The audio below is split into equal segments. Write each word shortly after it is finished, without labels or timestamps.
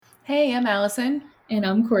Hey, I'm Allison. And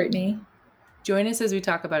I'm Courtney. Join us as we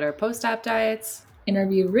talk about our post-op diets,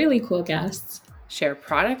 Interview really cool guests, share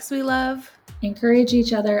products we love, encourage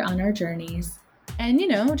each other on our journeys, and,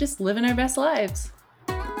 just living our best lives.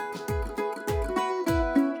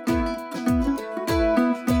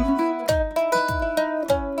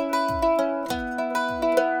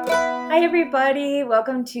 Hi, everybody.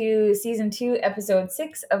 Welcome to Season 2, Episode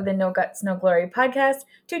 6 of the No Guts, No Glory podcast.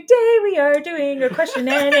 Today we are doing a question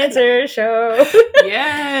and answer show.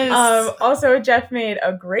 Yes! Also, Jeff made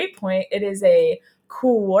a great point. It is a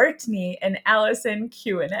Courtney and Allison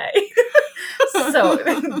Q&A. So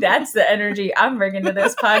that's the energy I'm bringing to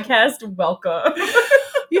this podcast. Welcome.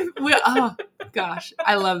 Oh, gosh.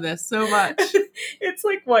 I love this so much. It's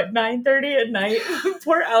like, 9:30 at night?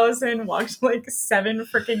 Poor Allison walked like 7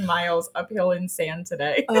 freaking miles uphill in sand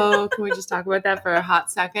today. Oh, can we just talk about that for a hot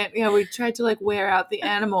second? Yeah, we tried to wear out the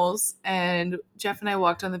animals, and Jeff and I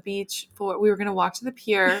walked on the beach we were going to walk to the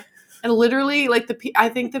pier. And literally, I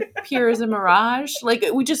think the pier is a mirage.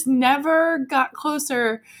 We just never got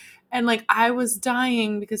closer. And I was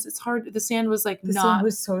dying because it's hard. The sand was The sand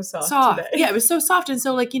was so soft today. Yeah, it was so soft. And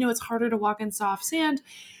so it's harder to walk in soft sand.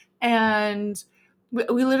 And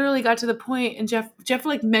we literally got to the point, and Jeff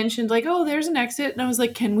mentioned oh, there's an exit. And I was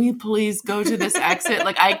like, can we please go to this exit?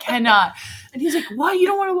 I cannot. And he's like, why? You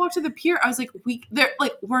don't want to walk to the pier? I was like,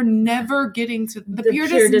 we're never getting to the pier.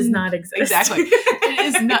 The pier does not exist. Exactly. It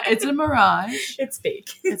is not. It's a mirage. It's fake.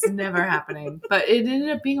 It's never happening. But it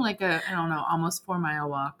ended up being almost 4-mile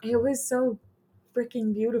walk. It was so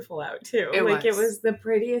freaking beautiful out too. It was the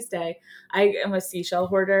prettiest day. I am a seashell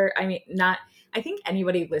hoarder. I mean, I think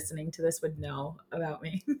anybody listening to this would know about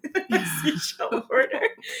me. I'm a seashell hoarder.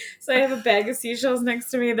 So I have a bag of seashells next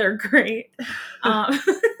to me. They're great.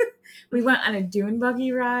 We went on a dune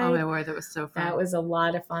buggy ride. Oh my word, that was so fun. That was a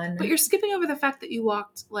lot of fun. But you're skipping over the fact that you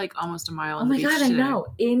walked almost a mile on the beach today. I know.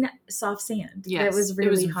 In soft sand. Yes. It was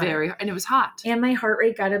really hot. And it was hot. And my heart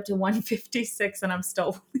rate got up to 156 and I'm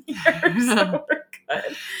still here. So we're good.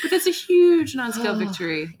 But that's a huge non-scale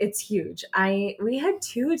victory. It's huge. We had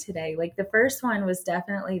 2 today. The first one was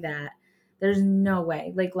definitely that. There's no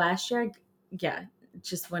way. Last year, it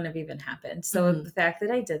just wouldn't have even happened. So the fact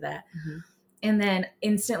that I did that. Mm-hmm. And then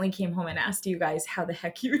instantly came home and asked you guys how the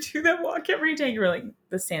heck you do that walk every day. You were like,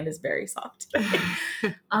 the sand is very soft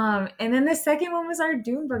today. And then the second one was our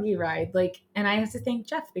dune buggy ride. And I have to thank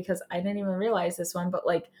Jeff because I didn't even realize this one, but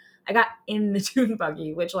I got in the dune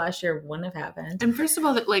buggy, which last year wouldn't have happened. And first of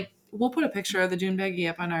all, we'll put a picture of the dune buggy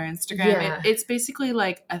up on our Instagram. Yeah. It's basically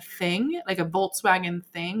a thing, a Volkswagen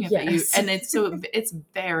thing. Yes. And it's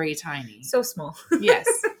very tiny. So small. Yes.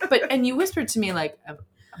 And you whispered to me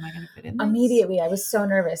am I going to fit in this? Immediately, I was so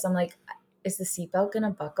nervous. I'm like, is the seatbelt going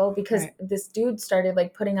to buckle? Because this dude started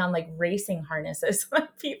putting on racing harnesses on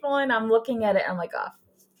people. And I'm looking at it. I'm like, oh,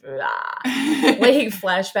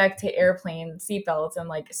 flashback to airplane seatbelts. I'm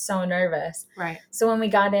so nervous. Right. So when we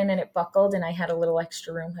got in and it buckled and I had a little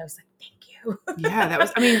extra room, I was like, thank you. Yeah, that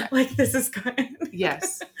was, this is good.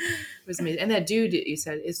 Yes. It was amazing. And that dude you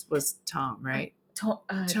said was Tom, right?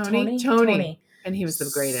 Tony. And he was the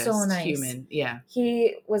greatest human. Yeah.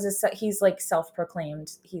 He's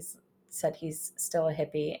self-proclaimed. He's said he's still a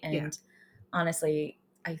hippie. And honestly,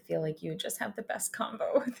 I feel like you just have the best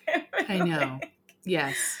combo with him. I know.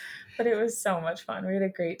 Yes. But it was so much fun. We had a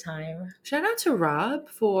great time. Shout out to Rob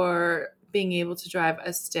for being able to drive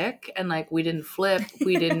a stick. And we didn't flip.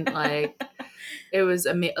 We didn't it was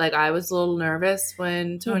I was a little nervous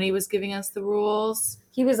when Tony was giving us the rules.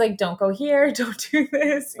 He was like, don't go here, don't do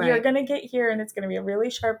this. Right. You're going to get here and it's going to be a really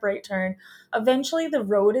sharp right turn. Eventually the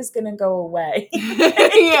road is going to go away.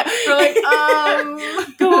 Yeah.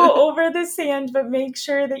 We're go over the sand, but make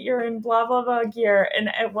sure that you're in blah, blah, blah gear. And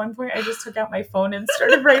at one point I just took out my phone and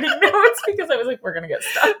started writing notes because I was like, we're going to get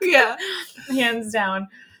stuck. Yeah. Hands down.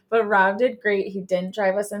 But Rob did great. He didn't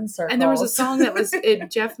drive us in circles. And there was a song that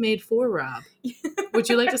Jeff made for Rob. Would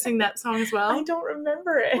you like to sing that song as well? I don't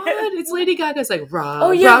remember it. What? It's Lady Gaga's Rob.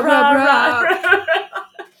 Oh, yeah, Rob.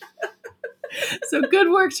 So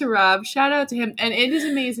good work to Rob. Shout out to him. And it is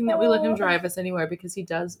amazing that we let him drive us anywhere because he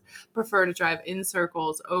does prefer to drive in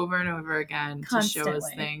circles over and over again Constantly. To show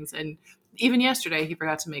us things. And even yesterday, he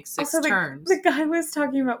forgot to make 6 turns. The guy was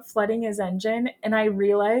talking about flooding his engine, and I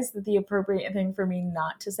realized that the appropriate thing for me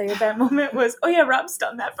not to say at that moment was, oh yeah, Rob's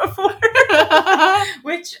done that before.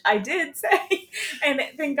 Which I did say. And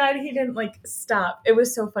thank God he didn't stop. It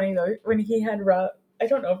was so funny though, when he had Rob, I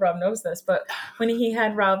don't know if Rob knows this, but when he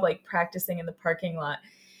had Rob practicing in the parking lot,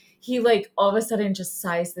 he all of a sudden just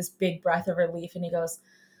sighs this big breath of relief and he goes,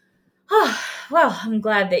 Oh, well, I'm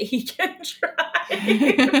glad that he can try.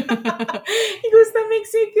 He goes, that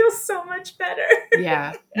makes me feel so much better.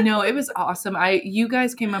 Yeah. No, it was awesome. You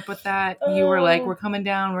guys came up with that. You were like, we're coming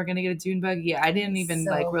down. We're going to get a dune buggy. I didn't even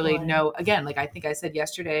So really fun. know. Again, I think I said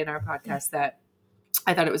yesterday in our podcast that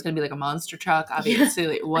I thought it was going to be like a monster truck. Obviously,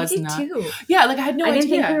 it was not. Too. Yeah, I had no idea. I didn't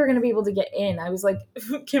think we were going to be able to get in. I was like,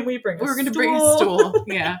 can we bring a stool? We were going to bring a stool.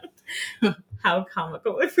 Yeah. How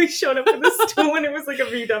comical if we showed up with a stool and it was like a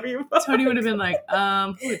VW bug. Tony would have been like, who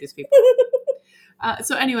are these people?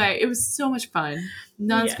 So anyway, it was so much fun.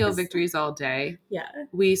 Non-scale victories all day. Yeah.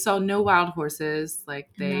 We saw no wild horses like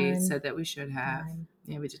they said that we should have. None.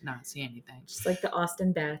 Yeah, we did not see anything. Just like the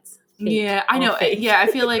Austin bats. Yeah, I know. Yeah, I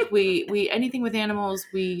feel like we anything with animals,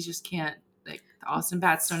 we just can't. Like the Austin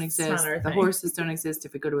bats don't exist. The horses don't exist.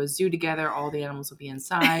 If we go to a zoo together, all the animals will be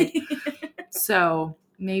inside. So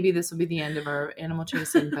maybe this will be the end of our animal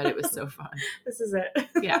chasing, but it was so fun. This is it.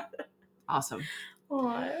 Yeah. Awesome.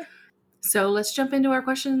 Aww. So let's jump into our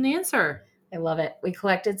question and answer. I love it. We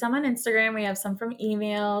collected some on Instagram. We have some from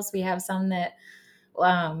emails. We have some that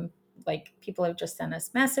people have just sent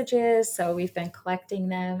us messages. So we've been collecting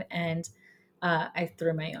them, and I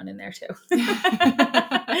threw my own in there too.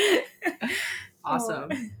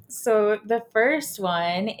 Awesome. So the first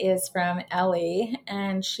one is from Ellie,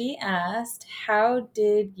 and she asked, how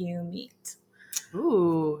did you meet?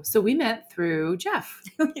 Ooh, so we met through Jeff.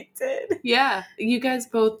 We did. Yeah. You guys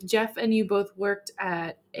both, Jeff and you both worked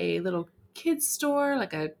at a little kids store,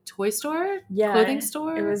 like a toy store? Yeah. Clothing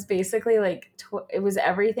store? It was basically it was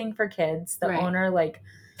everything for kids. The owner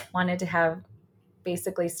wanted to have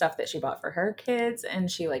basically stuff that she bought for her kids, and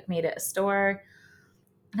she made it a store.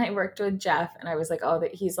 And I worked with Jeff, and I was like,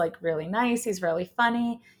 that he's really nice. He's really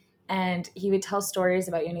funny. And he would tell stories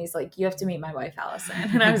about you, and he's like, you have to meet my wife, Allison.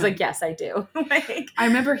 And I was like, yes, I do. I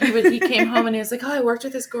remember he came home and he was like, I worked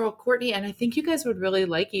with this girl, Courtney, and I think you guys would really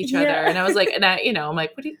like each other. And I was like, I'm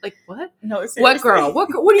like, what do you, what? No, seriously. What girl? What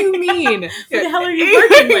do you mean? What the hell are you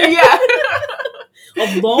working with? Yeah.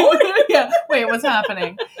 Alone? Yeah. Wait, what's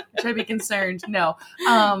happening? Should I be concerned? No.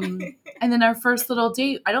 And then our first little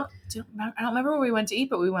date, I don't remember where we went to eat,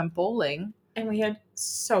 but we went bowling. And we had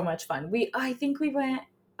so much fun. I think we went,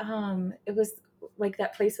 it was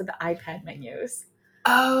that place with the iPad menus.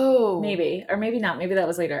 Oh. Maybe. Or maybe not. Maybe that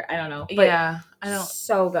was later. I don't know. But yeah. I don't.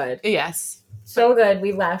 So good. Yes. So good.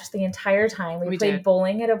 We laughed the entire time. We played did.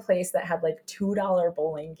 bowling at a place that had $2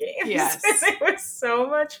 bowling games. Yes. It was so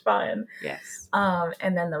much fun. Yes.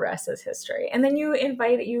 And then the rest is history. And then you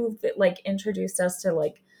introduced us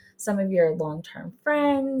to some of your long-term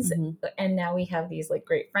friends. Mm-hmm. And now we have these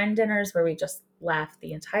great friend dinners where we just laugh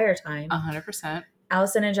the entire time. 100%.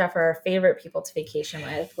 Allison and Jeff are our favorite people to vacation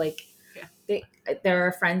with. There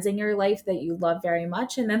are friends in your life that you love very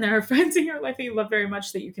much, and then there are friends in your life that you love very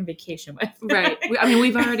much that you can vacation with. Right.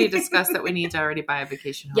 We've already discussed that we need to already buy a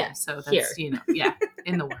vacation home. Yeah, so that's, in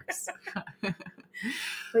the works.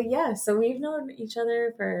 But yeah, so we've known each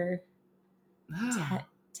other for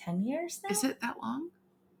 10 years now. Is it that long?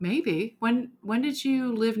 Maybe. When did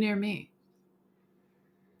you live near me?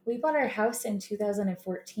 We bought our house in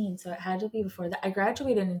 2014, so it had to be before that. I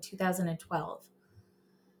graduated in 2012,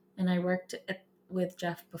 and I worked with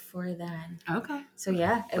Jeff before then. Okay. So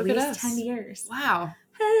yeah, at least 10 years. Wow.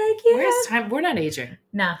 Heck yeah. Where's time? We're not aging.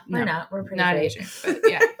 Nah, we're not. We're pretty not great. aging. But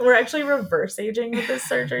yeah. We're actually reverse aging with this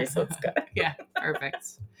surgery, so it's good. Yeah,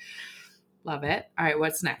 perfect. Love it. All right,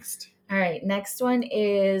 what's next? All right, next one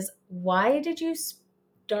is, why did you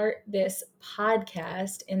start this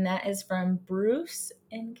podcast? And that is from Bruce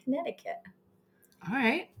in Connecticut. All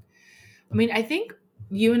right. I think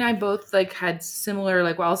you and I both had similar,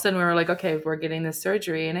 all of a sudden we were okay, we're getting this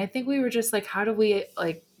surgery. And I think we were just how do we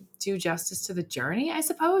do justice to the journey, I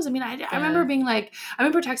suppose. I remember being I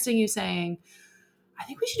remember texting you saying, I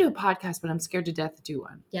think we should do a podcast, but I'm scared to death to do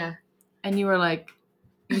one. Yeah. And you were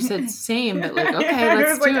you said same, but okay,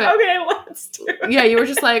 let's do it. Okay, let's do it. Yeah, you were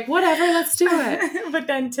just whatever, let's do it. But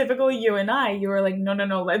then typically you were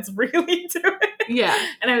no, let's really do it. Yeah.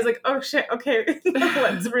 And I was oh shit, okay,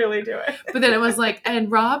 let's really do it. But then it was and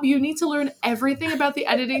Rob, you need to learn everything about the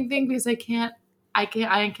editing thing because I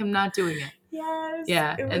am not doing it. Yes.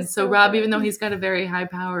 Yeah. And so Rob, even though he's got a very high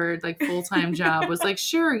powered, full-time job, was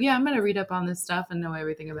sure, yeah, I'm going to read up on this stuff and know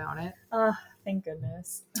everything about it. Thank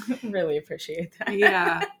goodness. Really appreciate that.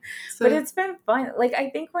 Yeah. So, but it's been fun.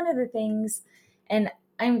 I think one of the things, and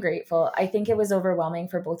I'm grateful, I think it was overwhelming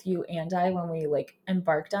for both you and I when we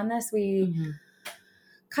embarked on this. We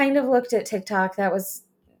kind of looked at TikTok. That was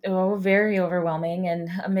very overwhelming and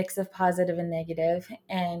a mix of positive and negative.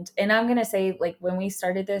 And I'm going to say when we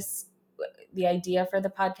started this, the idea for the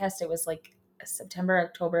podcast, it was September,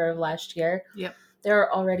 October of last year. Yep. There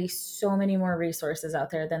are already so many more resources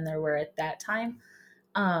out there than there were at that time.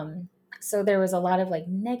 So there was a lot of like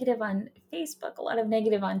negative on Facebook, a lot of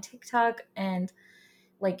negative on TikTok, and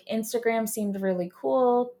like Instagram seemed really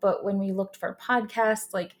cool. But when we looked for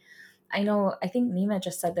podcasts, like I think Nima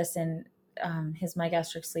just said this in his My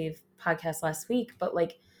Gastric Sleeve podcast last week, but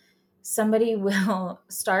like somebody will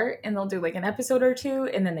start and they'll do like an episode or two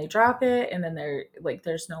and then they drop it and then they're like,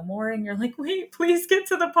 there's no more. And you're like, wait, please get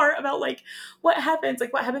to the part about like what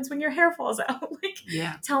happens when your hair falls out. Like,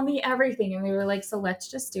 tell me everything. And we were like, so let's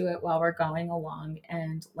just do it while we're going along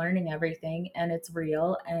and learning everything. And it's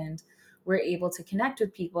real. And we're able to connect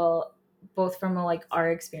with people both from like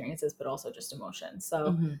our experiences, but also just emotions.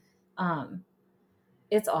 So,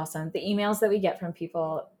 it's awesome. The emails that we get from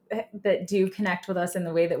people that do connect with us in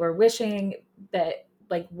the way that we're wishing, that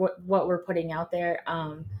like what we're putting out there,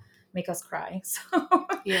 make us cry. So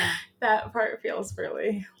that part feels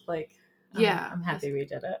really like, I'm happy we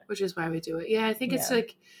did it. Which is why we do it. Yeah. I think it's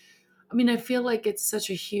like, I mean, I feel like it's such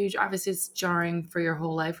a huge, obviously it's jarring for your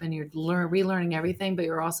whole life and you're relearning everything, but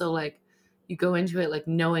you're also like, you go into it like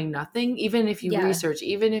knowing nothing. Even if you research,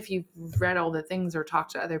 even if you've read all the things or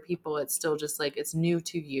talked to other people, it's still just like, it's new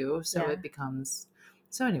to you. So it becomes,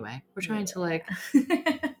 so anyway, we're trying to like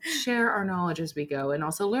share our knowledge as we go and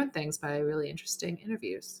also learn things by really interesting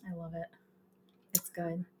interviews. I love it. It's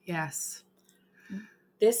good. Yes.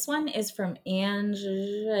 This one is from Ange.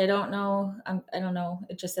 I don't know.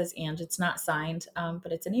 It just says Ange. It's not signed,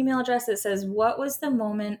 but it's an email address. It says, what was the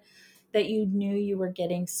moment that you knew you were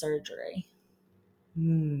getting surgery?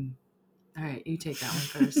 All right, you take that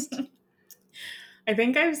one first. I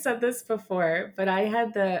think I've said this before, but I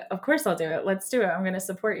had of course I'll do it. Let's do it. I'm going to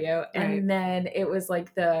support you. Right. And then it was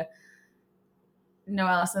like no,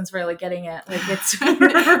 Allison's really getting it. Like it's Wait,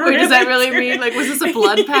 does that really mean like, was this a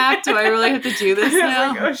blood pact? Do I really have to do this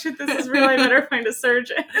now? Like, oh shit, this is really, I better find a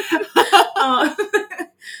surgeon.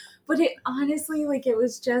 But it honestly, like it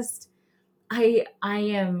was just, I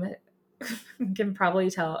can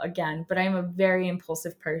probably tell again, but I'm a very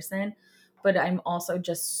impulsive person, but I'm also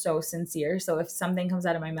just so sincere. So if something comes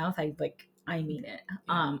out of my mouth, I mean it.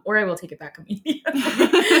 Or I will take it back immediately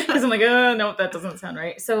because I'm like, oh no, that doesn't sound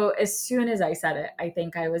right. So as soon as I said it, I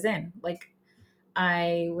think I was in. Like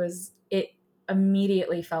it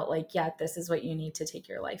immediately felt like, yeah, this is what you need to take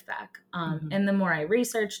your life back. And the more I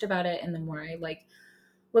researched about it and the more I like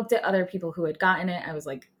looked at other people who had gotten it, I was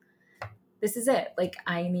like, this is it. Like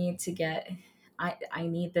I need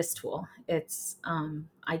this tool. It's,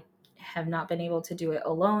 I have not been able to do it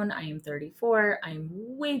alone. I am 34. I'm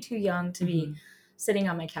way too young to be sitting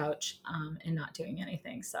on my couch, and not doing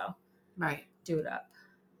anything. So do it up.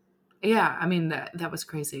 Yeah. I mean, that was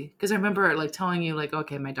crazy. Cause I remember like telling you like,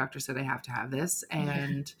 okay, my doctor said I have to have this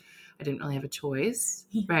and I didn't really have a choice,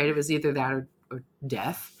 right? It was either that or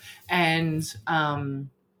death. And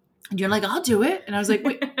you're like, I'll do it. And I was like,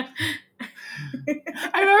 wait,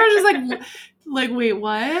 I remember just like, wait,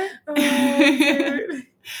 what? Oh,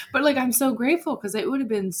 but like, I'm so grateful because it would have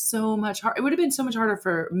been so much hard. It would have been so much harder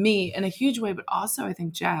for me in a huge way, but also I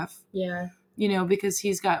think Jeff, you know, because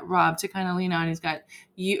he's got Rob to kind of lean on. He's got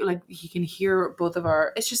you, like he can hear both of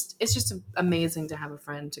our, it's just amazing to have a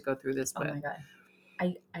friend to go through this with. Oh my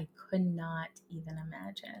God. I could not even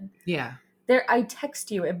imagine. Yeah. I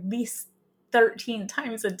text you at least 13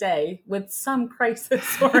 times a day with some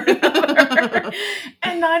crisis or another.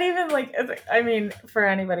 And not even like, I mean, for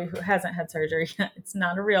anybody who hasn't had surgery, it's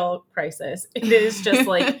not a real crisis. It is just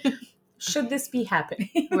like, should this be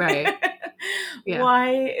happening? Right. Yeah.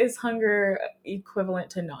 Why is hunger equivalent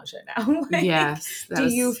to nausea now? Like, yes.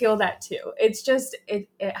 Do you feel that too? It's just, it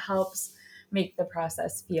helps make the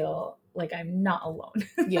process feel like I'm not alone.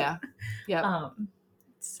 Yeah. Yeah.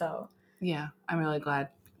 So. Yeah. I'm really glad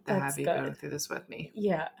to have you go through this with me.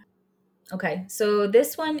 Yeah. Okay. So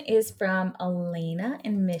this one is from Elena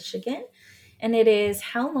in Michigan. And it is,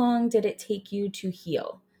 how long did it take you to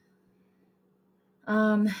heal?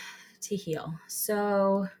 To heal.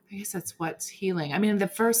 So I guess that's what's healing. I mean, me, the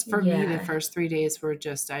first 3 days were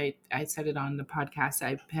just, I said it on the podcast,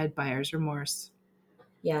 I had buyer's remorse.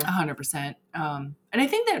 Yeah. 100%. And I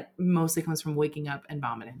think that mostly comes from waking up and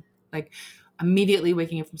vomiting. Like immediately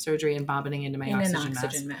waking up from surgery and vomiting into my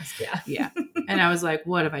oxygen mask. Yeah. Yeah. And I was like,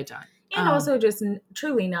 what have I done? And also just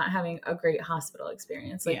truly not having a great hospital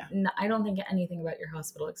experience. Like, I don't think anything about your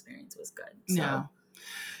hospital experience was good. So.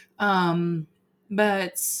 No.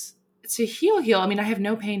 But to heal, I mean, I have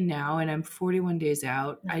no pain now and I'm 41 days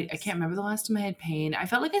out. Nice. I can't remember the last time I had pain. I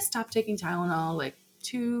felt like I stopped taking Tylenol like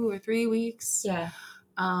 2 or 3 weeks. Yeah.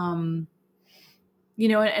 you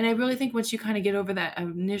know, and I really think once you kind of get over that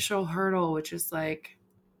initial hurdle, which is like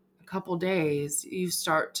a couple days, you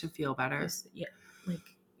start to feel better. Yeah,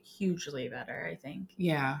 like hugely better, I think.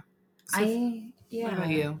 Yeah. So what about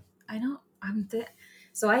you? I don't.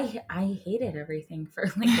 So I hated everything for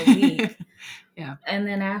like a week. Yeah. And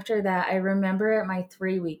then after that, I remember at my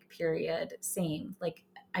 3-week period, same. Like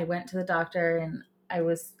I went to the doctor and I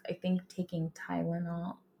was, I think, taking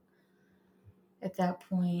Tylenol at that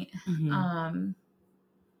point. Mhm.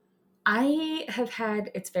 I have had,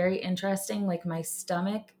 it's very interesting, like my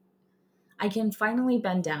stomach, I can finally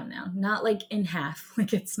bend down now. Not like in half,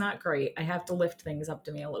 like it's not great. I have to lift things up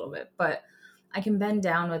to me a little bit, but I can bend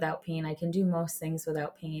down without pain. I can do most things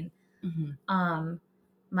without pain. Mhm.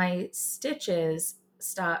 My stitches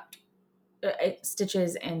stopped,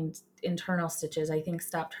 stitches and internal stitches, I think,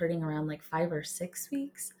 stopped hurting around like 5 or 6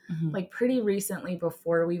 weeks, Mhm. like pretty recently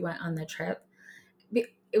before we went on the trip.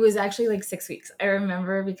 It was actually like 6 weeks. I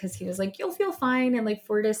remember because he was like, you'll feel fine in like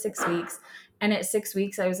 4 to 6 weeks. And at 6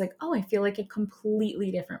 weeks, I was like, oh, I feel like a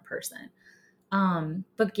completely different person.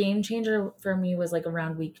 But game changer for me was like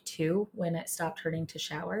around week 2 when it stopped hurting to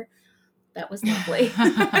shower. That was lovely.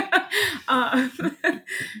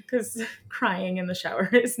 Because crying in the shower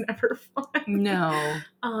is never fun. No.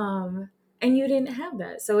 And you didn't have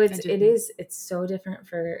that. So it's so different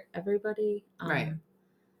for everybody. Right.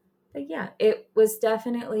 But yeah, it was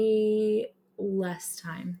definitely less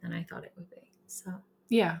time than I thought it would be. So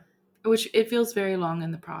Yeah. Which it feels very long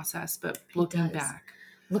in the process, but looking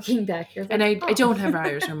back, you're like, and I oh. don't have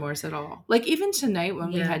buyer's remorse at all. Like even tonight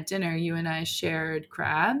when we Yeah. had dinner, you and I shared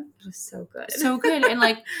crab. It was so good. So good. And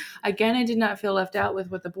like, again, I did not feel left out with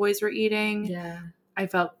what the boys were eating. Yeah. I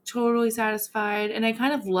felt totally satisfied. And I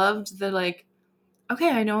kind of loved the like,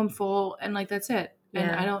 okay, I know I'm full and like, that's it. And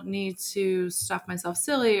Yeah. I don't need to stuff myself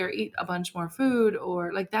silly or eat a bunch more food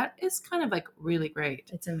or like, that is kind of like really great.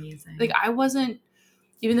 It's amazing. Like I wasn't,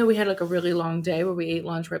 even though we had like a really long day where we ate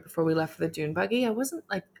lunch right before we left for the dune buggy, I wasn't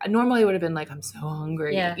like, I normally would have been like, I'm so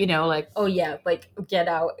hungry, Yeah. you know, like, oh yeah, like get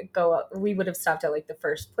out, go out. We would have stopped at like the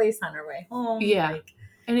first place on our way home. yeah. Like,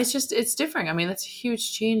 And it's just, it's different. I mean, that's a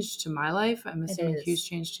huge change to my life. I'm assuming is. huge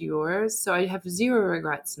change to yours. So I have zero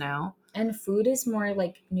regrets now. and food is more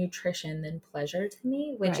like nutrition than pleasure to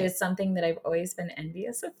me, which Right. is something that I've always been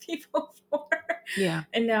envious of people for. Yeah.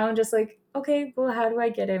 And now I'm just like, okay, well, how do I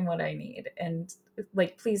get in what I need? And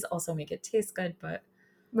like, please also make it taste good, but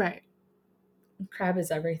Right. crab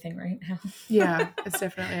is everything right now. Yeah. It's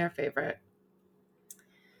definitely our favorite.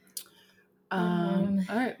 All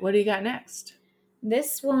right. What do you got next?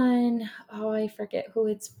 This one, oh, I forget who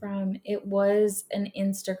it's from. It was an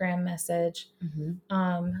Instagram message.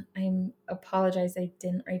 I apologize, I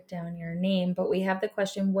didn't write down your name, but we have the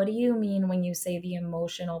question, what do you mean when you say the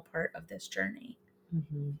emotional part of this journey?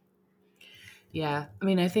 Yeah. I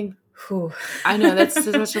mean, I think, Whew. I know that's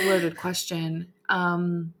such a loaded question.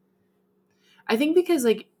 I think because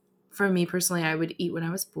like, for me personally, I would eat when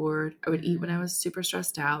I was bored. I would eat when I was super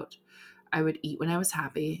stressed out. I would eat when I was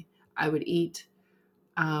happy. I would eat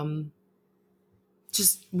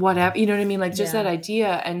just whatever, you know what I mean? Like just that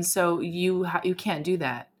idea. And so you can't do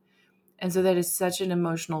that. And so that is such an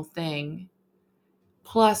emotional thing.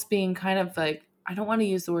 Plus being kind of like, I don't want to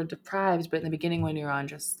use the word deprived, but in the beginning when you're on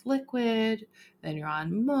just liquid, then you're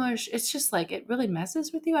on mush, it's just like, it really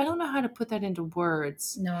messes with you. I don't know how to put that into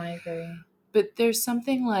words. No, I agree. But there's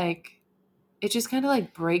something like, it just kind of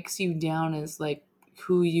like breaks you down as like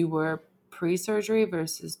who you were pre-surgery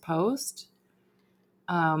versus post.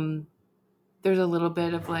 There's a little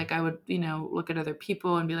bit of like, I would, look at other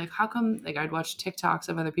people and be like, how come, like I'd watch TikToks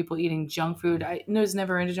of other people eating junk food. I was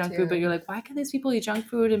never into junk food, but you're like, why can these people eat junk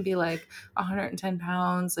food and be like 110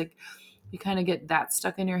 pounds? Like you kind of get that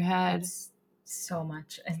stuck in your head. It's so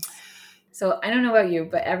much. So I don't know about you,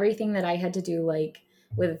 but everything that I had to do, like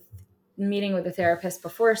with meeting with a therapist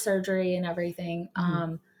before surgery and everything,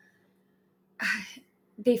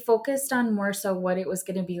 they focused on more so what it was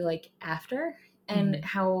going to be like after, and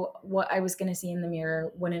how what I was going to see in the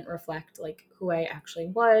mirror wouldn't reflect like who I actually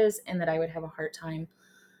was, and that I would have a hard time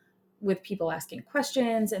with people asking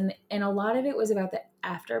questions. And a lot of it was about the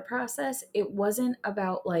after process. It wasn't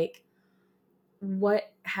about like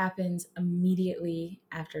what happens immediately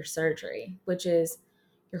after surgery, which is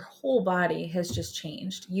your whole body has just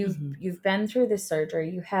changed. You've been through this surgery.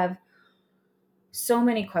 You have so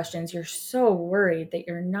many questions. You're so worried that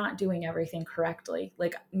you're not doing everything correctly.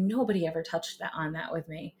 Like nobody ever touched on that with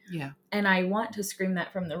me. Yeah. And I want to scream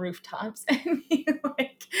that from the rooftops and be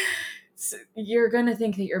like, you're going to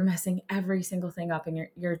think that you're messing every single thing up, and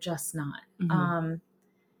you're just not.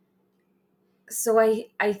 So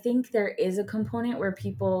I think there is a component where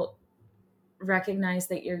people recognize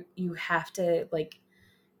that you have to like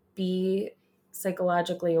be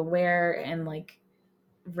psychologically aware and like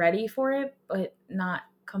ready for it, but not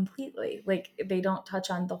completely. Like they don't touch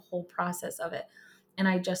on the whole process of it. And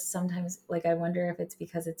I just sometimes like I wonder if it's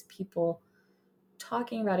because it's people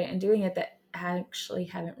talking about it and doing it that actually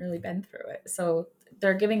haven't really been through it. So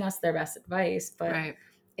they're giving us their best advice, but Right.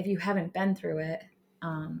 if you haven't been through it,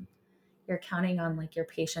 you're counting on like your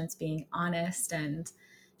patients being honest and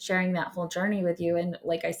sharing that whole journey with you. And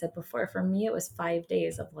like I said before, for me, it was 5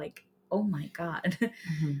 days of like, oh my God.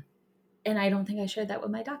 Mm-hmm. And I don't think I shared that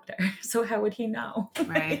with my doctor. So how would he know?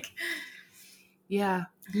 Right. Yeah.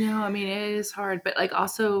 No, I mean, it is hard, but like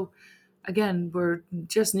also, again, we're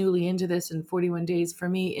just newly into this and 41 days for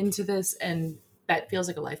me into this. And that feels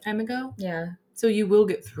like a lifetime ago. Yeah. So you will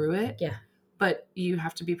get through it. Yeah. But you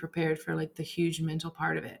have to be prepared for like the huge mental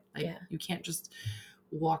part of it. Like you can't just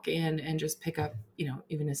walk in and just pick up,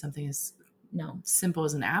 even as something as simple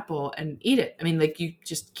as an apple and eat it. I mean, like you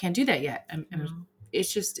just can't do that yet.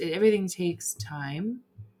 It's just, everything takes time.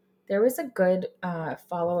 There was a good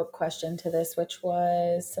follow-up question to this, which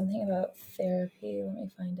was something about therapy. Let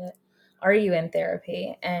me find it. Are you in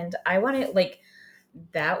therapy? And I want to like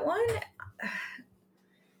that one.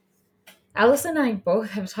 Alice and I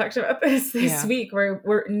both have talked about this week where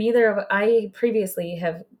I previously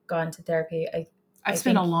have gone to therapy. I've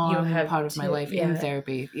spent a long part of my life in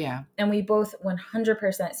therapy. Yeah. And we both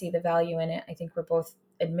 100% see the value in it. I think we're both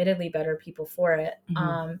admittedly better people for it.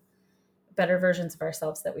 Mm-hmm. Better versions of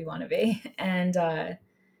ourselves that we want to be. And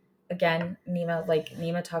again,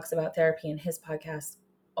 Nima talks about therapy in his podcast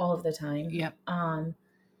all of the time. Yep.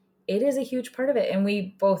 It is a huge part of it. And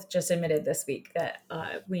we both just admitted this week that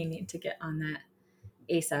we need to get on that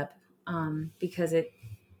ASAP because it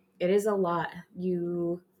is a lot.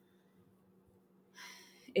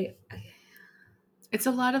 It's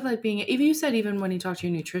a lot of like being, even you said, even when you talked to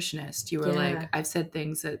your nutritionist, you were like, I've said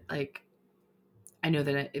things that like, I know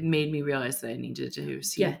that it made me realize that I needed to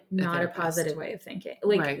see not a positive way of thinking.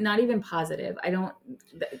 Like not even positive.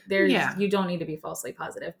 You don't need to be falsely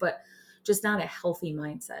positive, but just not a healthy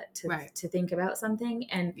mindset to think about something.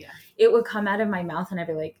 And it would come out of my mouth and I'd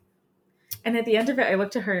be like, and at the end of it, I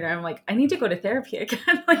looked at her and I'm like, I need to go to therapy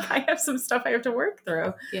again. Like I have some stuff I have to work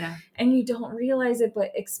through. Yeah. And you don't realize it,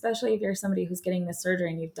 but especially if you're somebody who's getting this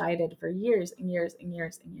surgery and you've dieted for years and years and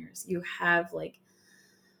years and years, you have like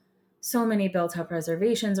so many built up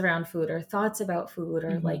reservations around food or thoughts about food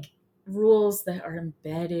or like rules that are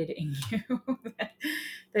embedded in you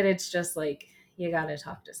that it's just like, you got to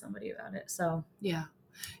talk to somebody about it. So, yeah.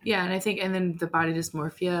 And I think, and then the body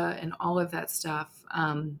dysmorphia and all of that stuff.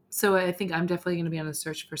 So I think I'm definitely going to be on the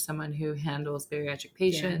search for someone who handles bariatric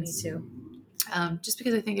patients. Yeah, me too. Just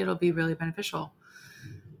because I think it'll be really beneficial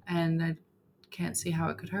and I can't see how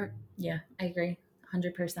it could hurt. Yeah, I agree.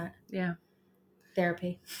 100%. Yeah.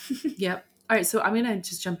 Therapy. Yep. All right. So I'm going to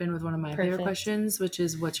just jump in with one of my favorite questions, which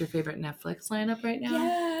is what's your favorite Netflix lineup right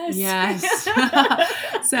now? Yes.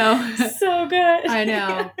 So good. I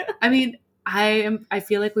know. I mean, I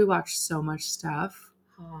feel like we watch so much stuff.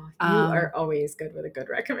 Oh, you are always good with a good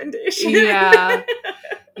recommendation. Yeah.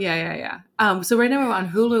 So right now we're on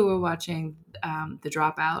Hulu. We're watching The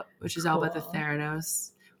Dropout, which is all about the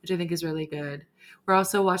Theranos, which I think is really good. We're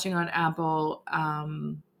also watching on Apple.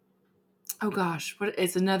 Oh gosh,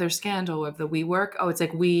 it's another scandal of the WeWork. Oh, it's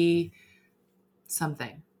like We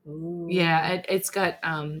something. Ooh. Yeah, it's got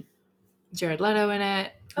Jared Leto in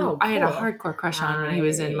it. Oh, I had a hardcore crush on when he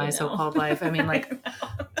was in My So-Called Life. I mean, like,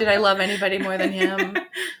 did I love anybody more than him?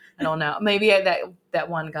 I don't know. Maybe that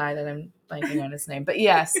one guy that I'm blanking on his name. But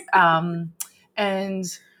yes. And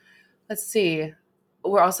let's see.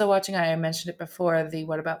 We're also watching, I mentioned it before, the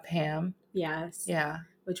What About Pam? Yes. Yeah.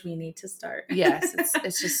 Which we need to start. Yes.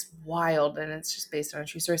 It's just wild, and it's just based on a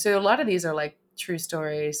true story. So a lot of these are like true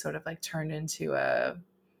stories sort of like turned into a...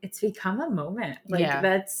 It's become a moment. Like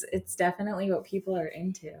it's definitely what people are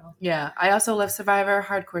into. Yeah. I also love Survivor,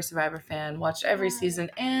 hardcore Survivor fan. Watched every season,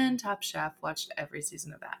 and Top Chef, watched every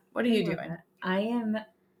season of that. What are you doing? That. I am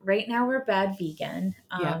right now. We're Bad Vegan.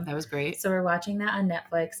 Yeah, that was great. So we're watching that on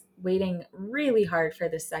Netflix, waiting really hard for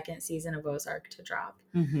the second season of Ozark to drop.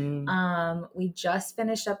 Mm-hmm. We just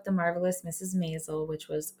finished up The Marvelous Mrs. Maisel, which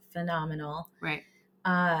was phenomenal. Right.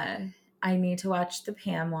 I need to watch the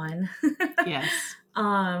Pam one. Yes.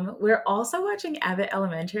 We're also watching Abbott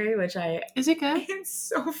Elementary, which is it good? It's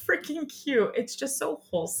so freaking cute. It's just so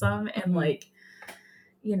wholesome and like,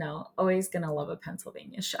 always gonna love a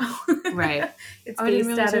Pennsylvania show. Right. It's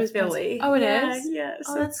based out of Philly. Oh, it is? Yeah. Oh,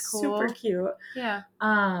 So that's it's cool. super cute. Yeah.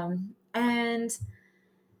 And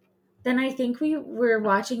Then I think we were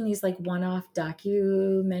watching these like one-off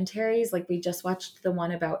documentaries. Like we just watched the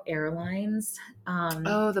one about airlines.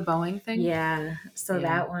 Oh, the Boeing thing? Yeah. So Yeah.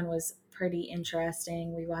 that one was pretty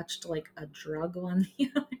interesting. We watched like a drug one the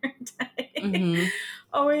other day. Mm-hmm.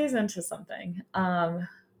 Always into something.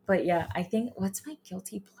 But yeah, I think what's my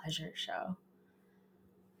guilty pleasure show?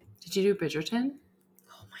 Did you do Bridgerton?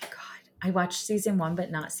 Oh my God. I watched season 1,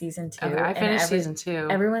 but not season 2. Okay, I finished season 2.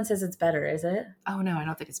 Everyone says it's better, is it? Oh, no, I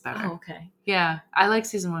don't think it's better. Oh, okay. Yeah, I like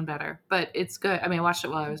season 1 better, but it's good. I mean, I watched it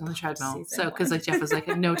while I was on the treadmill. Season So, because 1. like Jeff was like,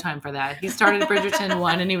 no time for that. He started Bridgerton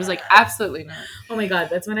 1 and he was like, absolutely not. Oh my God.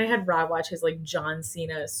 That's when I had Rob watch his like John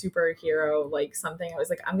Cena superhero, like something. I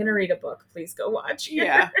was like, I'm going to read a book. Please go watch. Here.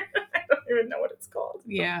 Yeah. I don't even know what it's called.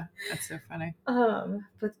 Yeah, that's so funny.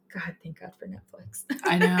 But God, thank God for Netflix.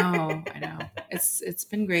 I know. It's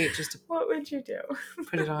been great just to What would you do?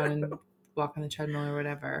 put it on and walk on the treadmill or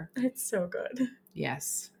whatever. It's so good.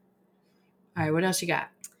 Yes. All right, what else you got?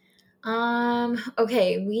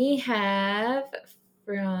 Okay, we have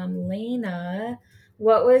from Lena.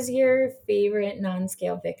 What was your favorite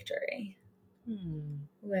non-scale victory? Ooh,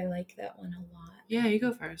 I like that one a lot. Yeah, you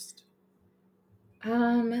go first.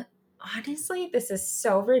 Honestly, this is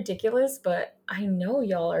so ridiculous, but I know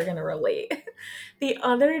y'all are gonna relate. The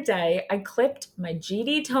other day, I clipped my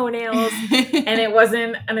GD toenails, and it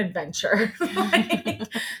wasn't an adventure. Like,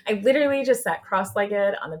 I literally just sat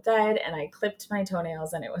cross-legged on the bed, and I clipped my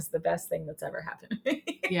toenails, and it was the best thing that's ever happened to me.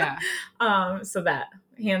 Yeah. So that,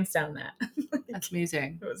 hands down, that. That's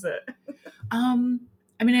amazing. That was it. I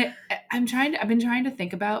mean, I've been trying to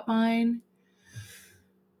think about mine.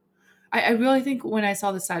 I really think when I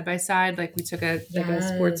saw the side by side, like we took a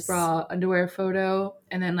sports bra underwear photo,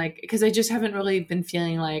 and then like because I just haven't really been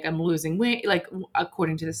feeling like I'm losing weight, like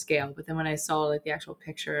according to the scale. But then when I saw like the actual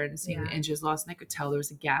picture and seeing the inches lost, and I could tell there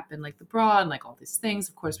was a gap in like the bra and like all these things.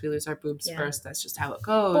 Of course, we lose our boobs first. That's just how it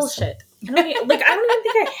goes. Bullshit. I don't even think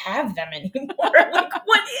I have them anymore. Like,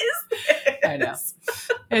 what is this? I know.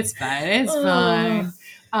 It's fine. It's fine.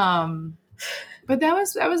 But that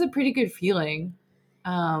was a pretty good feeling.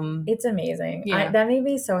 It's amazing. Yeah. That made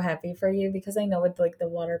me so happy for you because I know with like the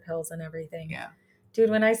water pills and everything. Yeah. Dude,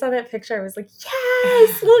 when I saw that picture, I was like,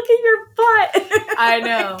 yes, look at your butt. I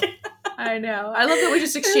know. I love that we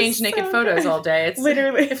just exchange naked photos all day. It's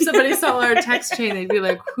literally. If somebody saw our text chain, they'd be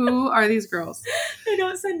like, who are these girls? I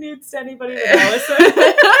don't send nudes to anybody but Allison.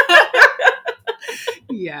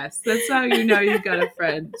 Yes, that's how you know you got a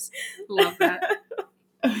friend. Love that.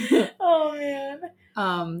 Oh, man.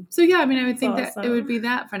 So yeah, I mean, I would think That's that it would be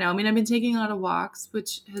that for now. I mean, I've been taking a lot of walks,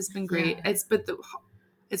 which has been great. Yeah.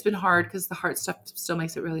 It's been hard because the heart stuff still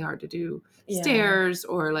makes it really hard to do stairs,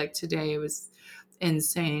 or like today it was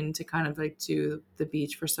insane to kind of like do the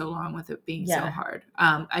beach for so long with it being so hard.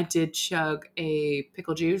 I did chug a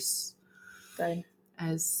pickle juice. Good.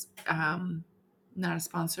 As not a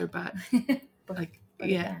sponsor, but like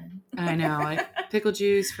again. I know, like pickle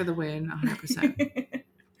juice for the win, 100%.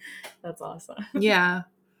 That's awesome. Yeah.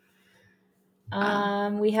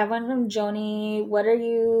 We have one from Joni. What are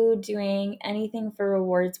you doing? Anything for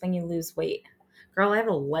rewards when you lose weight? Girl, I have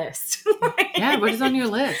a list. Yeah, what is on your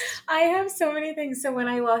list? I have so many things. So when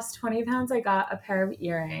I lost 20 pounds, I got a pair of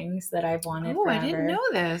earrings that I've wanted forever. I didn't know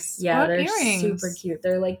this. Yeah, what they're earrings? super cute.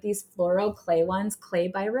 They're like these floral clay ones. Clay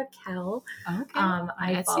by Raquel. Okay.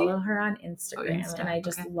 I follow her on Instagram, and I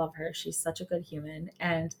just love her. She's such a good human.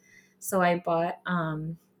 And so I bought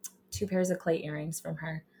 2 pairs of clay earrings from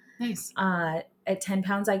her. Nice. At 10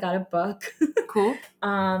 pounds, I got a book. Cool.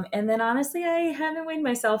 And then honestly, I haven't weighed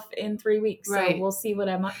myself in 3 weeks. So we'll see what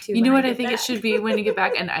I'm up to. You know what I think it should be when you get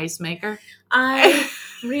back? An ice maker. I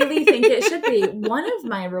really think it should be. One of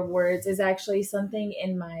my rewards is actually something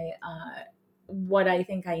in my what I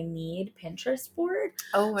think I need Pinterest board.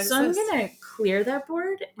 Oh, what is so this? I'm gonna clear that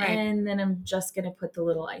board, and then I'm just gonna put the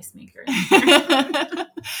little ice maker in.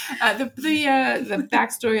 The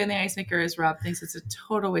backstory on the ice maker is Rob thinks it's a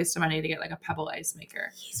total waste of money to get like a pebble ice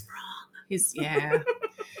maker. He's wrong. Yeah.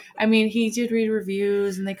 I mean, he did read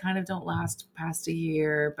reviews and they kind of don't last past a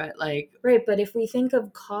year, but like. Right, but if we think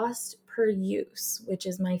of cost per use, which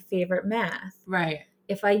is my favorite math. Right.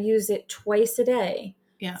 If I use it twice a day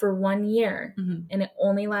for 1 year, and it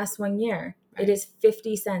only lasts 1 year, it is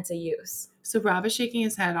 50 cents a use. So Rob is shaking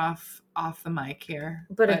his head off the mic here.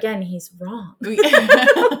 But again, he's wrong. Guys,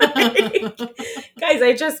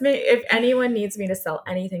 I just made, if anyone needs me to sell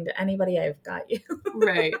anything to anybody, I've got you.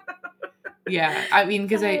 Right. Yeah. I mean,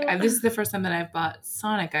 because this is the first time that I've bought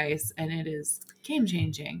Sonic Ice, and it is game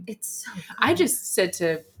changing. It's so good. I just said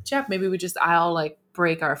to Jeff, maybe I'll like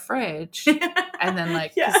break our fridge and then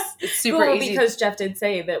like it's super easy. Because Jeff did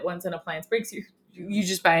say that once an appliance breaks, you you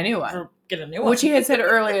just buy a new one. Or get a new one. Which he had said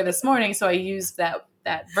earlier this morning, so I used that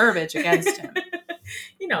verbiage against him.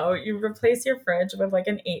 You know, you replace your fridge with like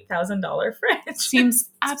an $8,000 fridge. Seems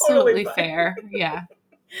absolutely fine. fair. Yeah.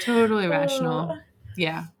 Totally rational.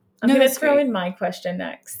 Yeah. I'm No, going to that's throw great. in my question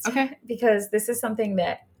next. Okay. Because this is something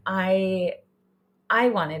that I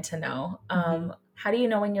wanted to know. Mhm. How do you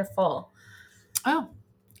know when you're full? Oh,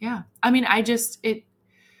 yeah. I mean, I can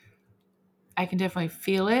definitely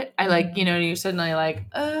feel it. I like, you know, you're suddenly like,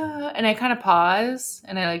 and I kind of pause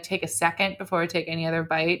and I like take a second before I take any other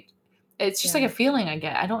bite. It's just like a feeling I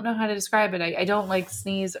get. I don't know how to describe it. I don't like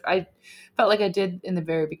sneeze. I felt like I did in the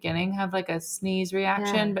very beginning have like a sneeze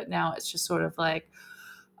reaction, but now it's just sort of like,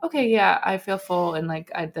 okay, yeah, I feel full, and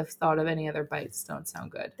like the thought of any other bites don't sound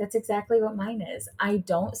good. That's exactly what mine is. I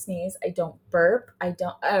don't sneeze. I don't burp.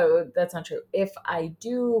 Oh, that's not true. If I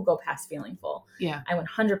do go past feeling full, Yeah. I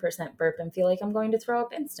 100% burp and feel like I'm going to throw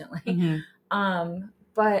up instantly. Mm-hmm.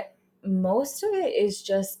 But most of it is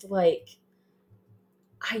just like,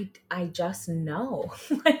 I just know.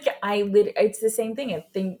 Like it's the same thing. I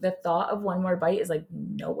think the thought of one more bite is like,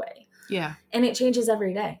 no way. Yeah. And it changes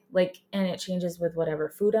every day. And it changes with whatever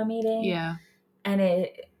food I'm eating. Yeah. And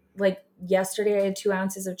like yesterday I had 2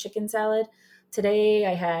 ounces of chicken salad. Today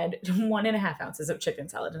I had 1.5 ounces of chicken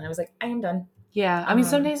salad. And I was like, I am done. Yeah. I mean,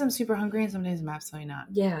 some days I'm super hungry and some days I'm absolutely not.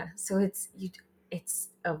 Yeah. So it's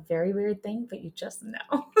a very weird thing, but you just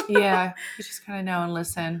know. Yeah. You just kind of know and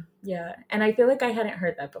listen. Yeah. And I feel like I hadn't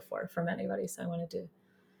heard that before from anybody. So I wanted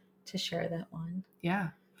to share that one. Yeah.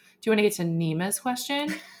 Do you want to get to Nima's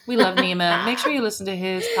question? We love Nima. Make sure you listen to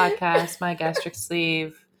his podcast, My Gastric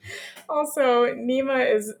Sleeve. Also,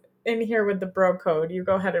 Nima is in here with the bro code. You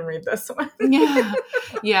go ahead and read this one. Yeah.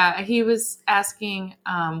 Yeah. He was asking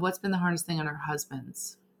what's been the hardest thing on our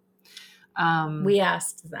husbands? We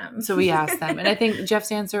asked them. So we asked them. And I think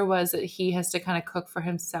Jeff's answer was that he has to kind of cook for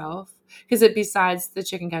himself. Because besides the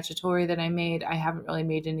chicken cacciatore that I made, I haven't really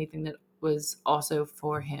made anything that was also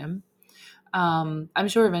for him. I'm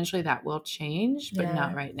sure eventually that will change, but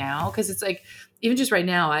not right now. Because it's like, even just right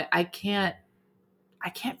now, I can't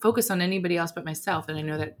focus on anybody else but myself. And I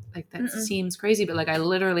know that like that seems crazy, but like I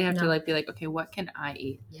literally have to like be like, okay, what can I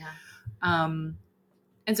eat? Yeah. And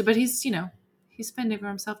so, but he's, you know, he's fending for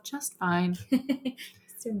himself just fine.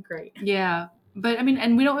 He's doing great. Yeah. But I mean,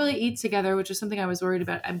 and we don't really eat together, which is something I was worried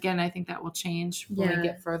about. Again, I think that will change when we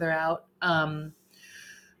get further out.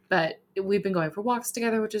 But we've been going for walks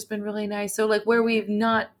together, which has been really nice. So like where we've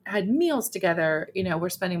not had meals together, you know, we're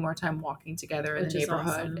spending more time walking together in the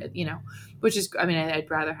neighborhood, awesome. You know, which is, I mean,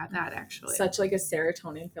 I'd rather have that actually. Such like a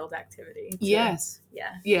serotonin filled activity. Yes.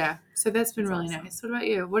 Yeah. Yeah. So that's been really awesome. Nice. What about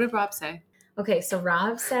you? What did Rob say? Okay, so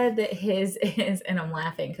Rob said that his is, and I'm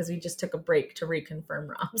laughing because we just took a break to reconfirm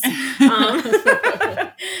Rob's.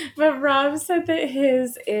 But Rob said that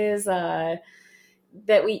his is that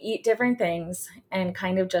we eat different things and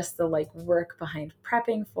kind of just the like work behind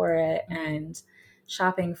prepping for it and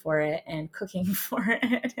shopping for it and cooking for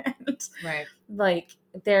it. And right. Like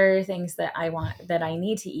there are things that I want, that I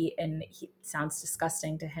need to eat, and it sounds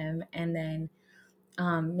disgusting to him. And then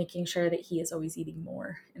making sure that he is always eating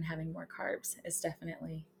more and having more carbs is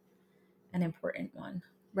definitely an important one.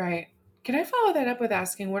 Right. Can I follow that up with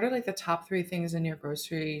asking, what are like the top 3 things in your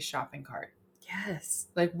grocery shopping cart? Yes.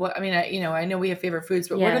 Like what, I mean, I know we have favorite foods,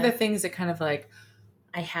 but what are the things that kind of like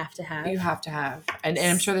I have to have? You have to have. And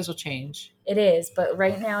I'm sure this will change. It is, but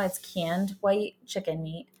right now it's canned white chicken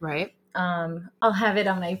meat. Right. I'll have it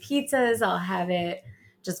on my pizzas. I'll have it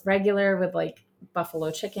just regular with like buffalo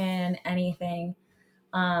chicken, anything.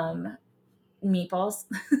 Meatballs.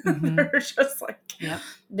 Mm-hmm. They're just like,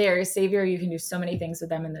 they're a savior. You can do so many things with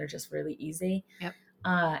them and they're just really easy. Yep.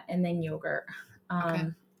 And then yogurt.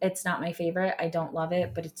 It's not my favorite. I don't love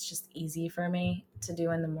it, but it's just easy for me to do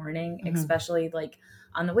in the morning, especially like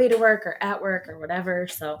on the way to work or at work or whatever.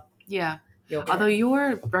 So yeah. Yogurt. Although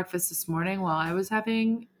your breakfast this morning, while I was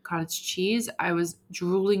having cottage cheese, I was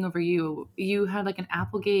drooling over you. You had like an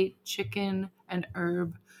Applegate chicken and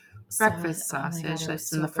herb breakfast sausage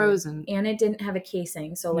that's in the frozen. And it didn't have a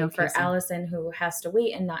casing. So like for Allison, who has to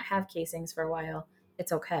wait and not have casings for a while,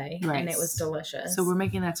 it's okay. Right. And it was delicious. So we're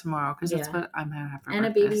making that tomorrow because that's what I'm going to have for breakfast.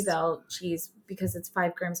 And a Baby Bell cheese because it's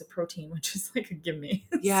 5 grams of protein, which is like a gimme.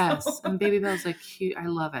 Yes. So. And Baby Bell's like cute. I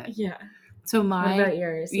love it. Yeah. So what about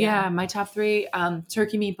yours? Yeah, my top 3,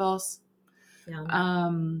 turkey meatballs. Yeah.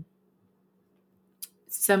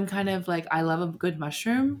 Some kind of like, I love a good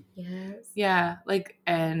mushroom. Yes. Yeah. Like,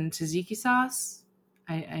 and tzatziki sauce.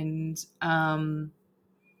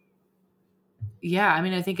 Yeah, I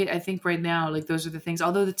mean, I think right now, like those are the things,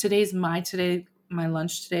 although my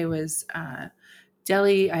lunch today was,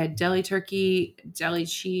 I had deli turkey, deli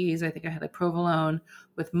cheese. I think I had like provolone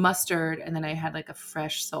with mustard, and then I had like a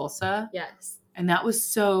fresh salsa. Yes. And that was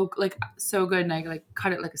so good. And I like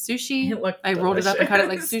cut it like a sushi. It looked I rolled it up and cut it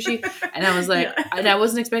like a delicious. sushi. And I was like, Yeah. and I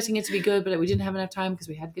wasn't expecting it to be good, but we didn't have enough time because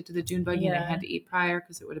we had to get to the dune buggy and I Yeah. had to eat prior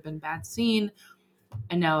because it would have been bad scene.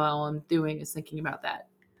 And now all I'm doing is thinking about that.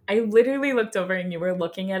 I literally looked over and you were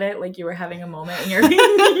looking at it like you were having a moment and you were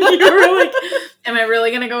like, am I really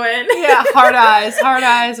going to go in? Yeah, hard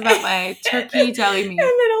eyes about my turkey deli meat. And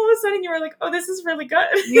then all of a sudden you were like, oh, this is really good.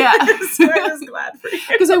 Yeah. So I was glad for you.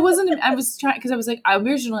 Because I was like,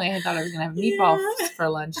 originally I thought I was going to have meatballs for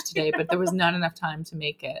lunch today, but there was not enough time to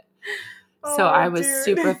make it. So I was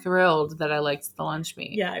super thrilled that I liked the lunch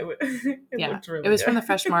meat. Yeah, it looked really it was good. from the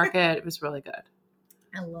fresh market. It was really good.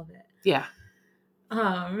 I love it. Yeah.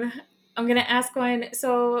 I'm gonna ask one.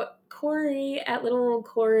 So Corey at little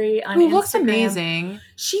Corey on Who Instagram, looks amazing.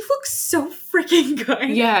 She looks so freaking good.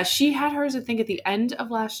 Yeah, she had hers, I think, at the end of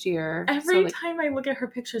last year. Every time I look at her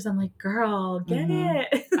pictures, I'm like, girl, get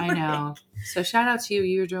it. I know. So shout out to you.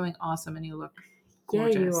 You're doing awesome and you look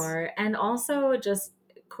gorgeous. Yeah, you are. And also just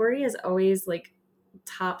Corey is always like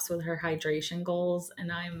tops with her hydration goals, and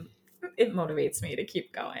it motivates me to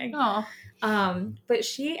keep going. Oh. But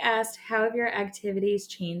she asked, how have your activities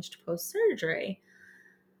changed post-surgery?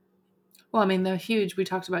 Well, I mean, they're huge. We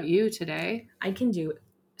talked about you today. I can do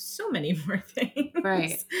so many more things.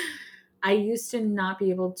 Right. I used to not be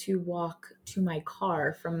able to walk to my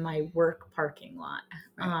car from my work parking lot.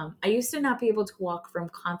 Right. I used to not be able to walk from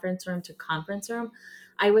conference room to conference room.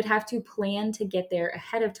 I would have to plan to get there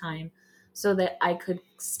ahead of time so that I could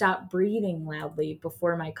stop breathing loudly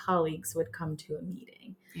before my colleagues would come to a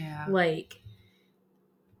meeting. Yeah. Like,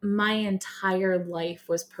 my entire life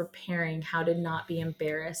was preparing how to not be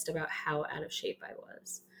embarrassed about how out of shape I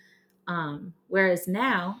was. Whereas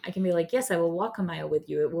now I can be like, yes, I will walk a mile with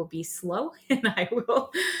you. It will be slow and I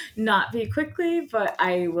will not be quickly, but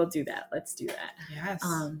I will do that. Let's do that. Yes.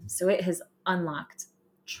 So it has unlocked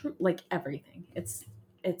like everything. It's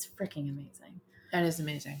freaking amazing. That is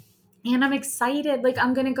amazing. And I'm excited. Like,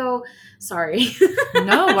 I'm going to go, sorry.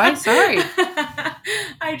 No, why? Sorry.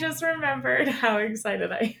 I just remembered how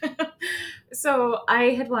excited I am. So I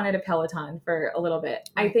had wanted a Peloton for a little bit.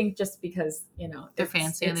 Right. I think just because, they're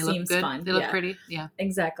fancy and they look good. Fun. They look pretty. Yeah.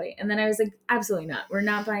 Exactly. And then I was like, absolutely not. We're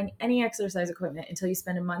not buying any exercise equipment until you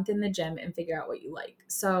spend a month in the gym and figure out what you like.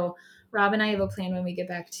 So Rob and I have a plan when we get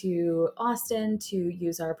back to Austin to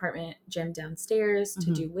use our apartment gym downstairs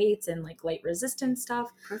to do weights and like light resistance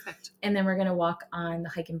stuff. Perfect. And then we're going to walk on the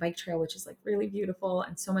hike and bike trail, which is like really beautiful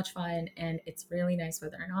and so much fun. And it's really nice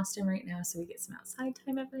weather in Austin right now. So we get some outside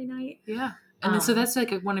time every night. Yeah. And then, so that's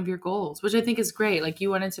like one of your goals, which I think is great. Like,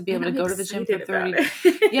 you wanted to be able to go to the gym for 30.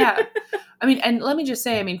 Yeah. I mean, and let me just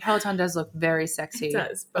say, Peloton does look very sexy. It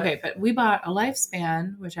does. But we bought a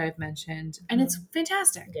Lifespan, which I've mentioned, and it's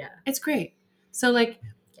fantastic. Yeah. It's great. So like,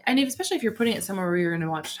 and especially if you're putting it somewhere where you're going to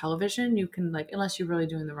watch television, you can like, unless you're really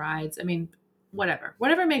doing the rides,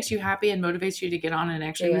 whatever makes you happy and motivates you to get on and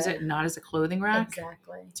actually use it, not as a clothing rack.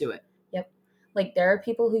 Exactly. Do it. Yep. Like, there are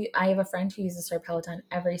people I have a friend who uses her Peloton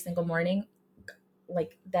every single morning.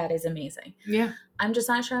 Like, that is amazing. Yeah. I'm just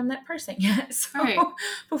not sure I'm that person yet. So right.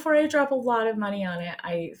 Before I drop a lot of money on it,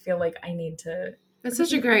 I feel like I need to. That's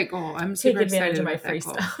such a great goal. I'm take super advantage excited of my about free that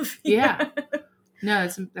goal. stuff. Yeah. No,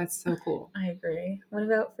 that's so cool. I agree. What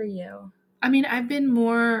about for you? I've been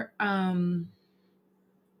more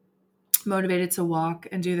motivated to walk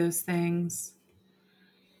and do those things.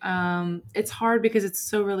 It's hard because it's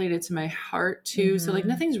so related to my heart too. So like,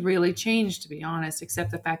 nothing's really changed, to be honest,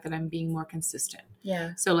 except the fact that I'm being more consistent.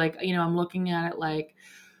 Yeah. So like, I'm looking at it like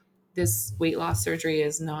this weight loss surgery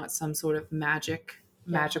is not some sort of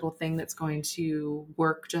magical thing that's going to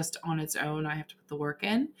work just on its own. I have to put the work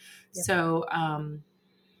in. Yep. So,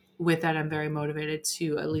 with that, I'm very motivated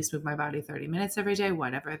to at least move my body 30 minutes every day,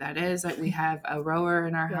 whatever that is. Like, we have a rower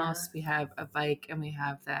in our house, we have a bike, and we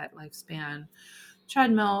have that Lifespan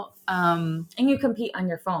treadmill. And you compete on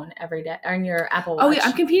your phone every day, or on your Apple Watch. Oh yeah,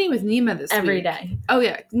 I'm competing with Nima this every week. day. Oh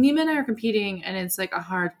yeah, Nima and I are competing, and it's like a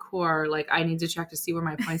hardcore. Like, I need to check to see where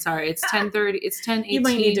my points are. It's 10:30. It's 10:18. You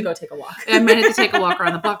might need to go take a walk. I might have to take a walk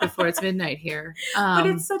around the block before it's midnight here. But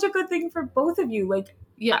it's such a good thing for both of you. Like,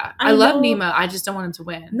 yeah, I love Nima. I just don't want him to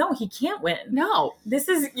win. No, he can't win. No,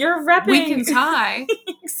 you're repping. We can tie,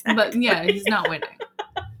 exactly. But yeah, he's not winning.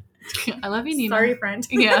 I love you, Nima. Sorry, friend.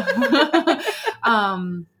 Yeah.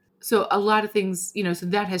 So a lot of things, so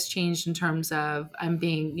that has changed in terms of I'm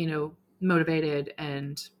being, motivated,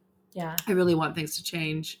 and yeah, I really want things to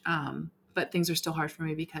change. but things are still hard for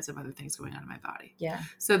me because of other things going on in my body. Yeah.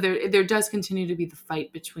 So there does continue to be the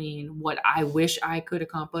fight between what I wish I could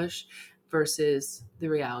accomplish versus the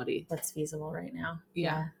reality. What's feasible right now.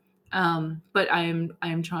 Yeah. But I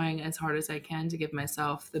am trying as hard as I can to give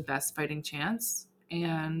myself the best fighting chance.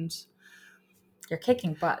 And you're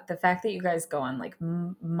kicking butt. The fact that you guys go on like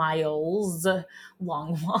miles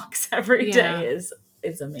long walks every day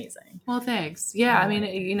is amazing. Well, thanks. Yeah, I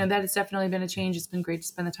mean, that has definitely been a change. It's been great to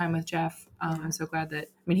spend the time with Jeff. I'm so glad that,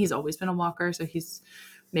 he's always been a walker, so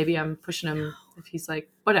maybe I'm pushing him if he's like,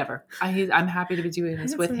 whatever. I'm happy to be doing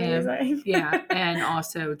this with him. Yeah, and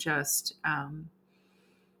also just,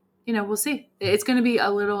 we'll see. It's going to be a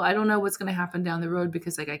little, I don't know what's going to happen down the road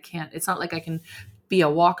because like it's not like I can be a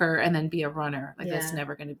walker and then be a runner. Like that's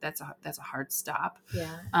never going to, that's a hard stop.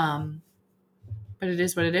 Yeah. But it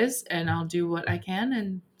is what it is, and I'll do what I can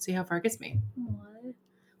and see how far it gets me.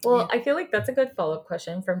 Well, I feel like that's a good follow-up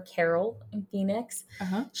question from Carol in Phoenix.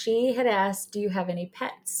 She had asked, do you have any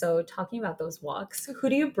pets? So talking about those walks, who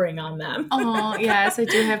do you bring on them? Oh, yes, I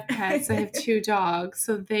do have pets. I have 2 dogs,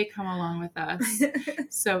 so they come along with us.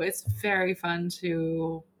 So it's very fun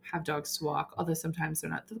to have dogs to walk, although sometimes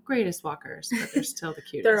they're not the greatest walkers, but they're still the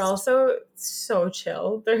cutest. They're also so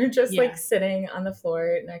chill. They're just like sitting on the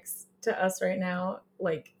floor next to us right now,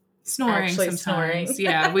 like snoring sometimes.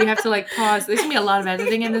 Yeah, we have to like pause. There's gonna be a lot of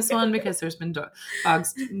editing in this one because there's been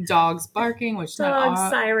dogs barking, which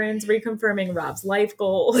sirens reconfirming Rob's life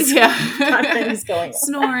goals. Yeah, got things going on.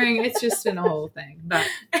 Snoring. It's just been a whole thing, but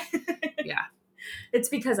yeah, it's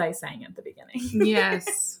because I sang at the beginning.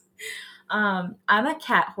 Yes. I'm a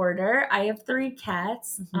cat hoarder. I have 3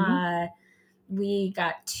 cats. We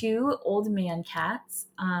got 2 old man cats.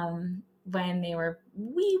 When they were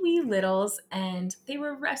wee littles, and they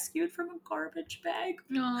were rescued from a garbage bag.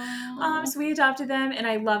 So we adopted them, and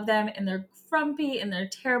I love them, and they're grumpy and they're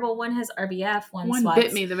terrible. One has RBF. One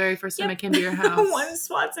bit me the very first time I came to your house. One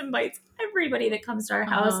swats and bites everybody that comes to our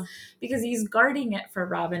house because he's guarding it for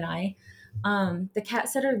Rob and I. The cat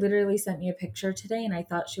sitter literally sent me a picture today, and I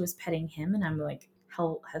thought she was petting him, and I'm like,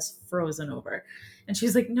 hell has frozen over. And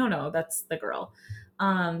she's like, no, that's the girl.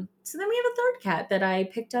 So then we have a 3rd cat that I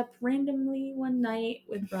picked up randomly one night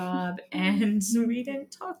with Rob, and we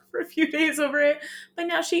didn't talk for a few days over it, but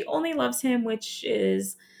now she only loves him, which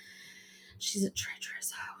is, she's a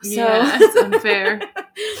treacherous hoe. Yeah, it's unfair.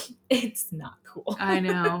 It's not cool. I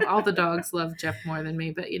know. All the dogs love Jeff more than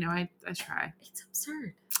me, but I try. It's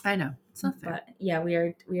absurd. I know. It's not fair. But yeah, we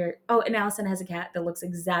are. Oh, and Allison has a cat that looks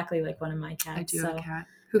exactly like one of my cats. I do have a cat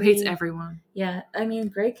who hates everyone. Yeah, I mean,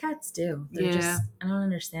 gray cats do. They're just, I don't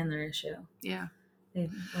understand their issue. Yeah.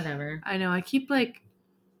 Whatever. I know. I keep like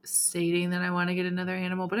stating that I want to get another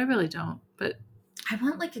animal, but I really don't. But I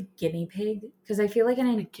want like a guinea pig because I feel like I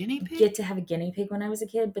didn't get to have a guinea pig when I was a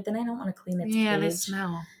kid, but then I don't want to clean its cage. They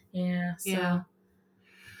smell. Yeah. So. Yeah.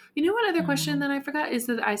 You know, one other question that I forgot is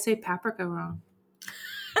that I say paprika wrong.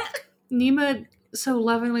 Nima so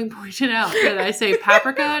lovingly pointed out that I say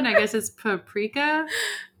paprika, and I guess it's paprika.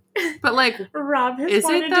 But like, Rob has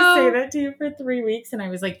wanted to say that to you for 3 weeks, and I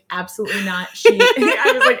was like, absolutely not.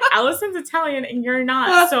 I was like, Allison's Italian, and you're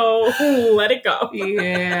not, so let it go.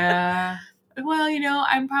 Yeah. Well,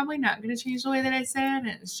 I'm probably not going to change the way that I say it.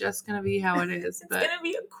 It's just going to be how it is. It's going to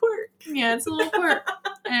be a quirk. Yeah, it's a little quirk.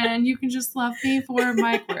 And you can just love me for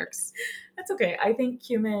my quirks. That's okay. I think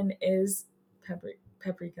cumin is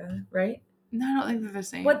paprika, right? No, I don't think they're the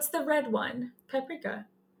same. What's the red one? Paprika.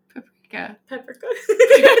 Paprika.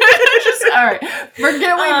 All right.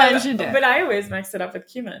 Forget we mentioned it. But I always mix it up with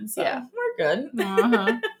cumin, so we're good.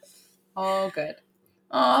 All good.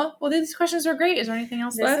 Well, these questions are great. Is there anything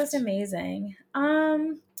else left? This is amazing.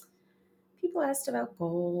 People asked about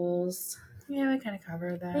goals. Yeah, we kind of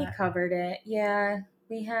covered that. We covered it. Yeah,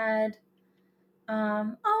 we had. Let's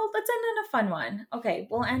end on a fun one. Okay,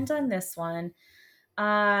 we'll end on this one.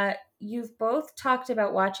 You've both talked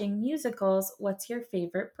about watching musicals. What's your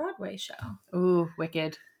favorite Broadway show? Ooh,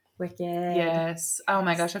 Wicked. Wicked. Yes. Oh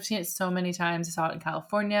my gosh, I've seen it so many times. I saw it in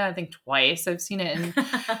California, I think twice. I've seen it in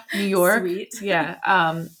New York. Sweet. Yeah.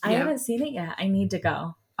 I haven't seen it yet. I need to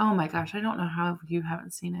go. Oh my gosh, I don't know how you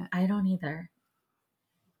haven't seen it. I don't either.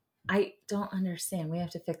 I don't understand. We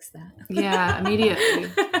have to fix that. Yeah,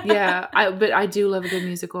 immediately. Yeah, but I do love a good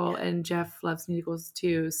musical, and Jeff loves musicals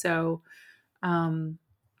too. So,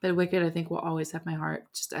 but Wicked, I think, will always have my heart.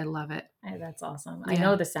 Just, I love it. That's awesome. Yeah. I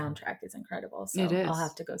know the soundtrack is incredible, so it is. I'll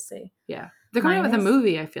have to go see. Yeah. They're coming out with a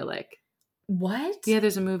movie, I feel like. What? Yeah,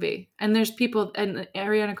 there's a movie. And there's people, and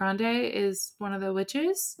Ariana Grande is one of the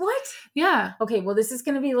witches. What? Yeah. Okay, well, this is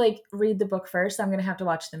going to be like read the book first. I'm going to have to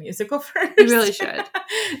watch the musical first. You really should.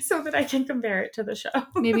 So that I can compare it to the show.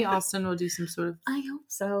 Maybe Austin will do some sort of... I hope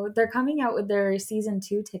so. They're coming out with their season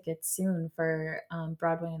 2 tickets soon for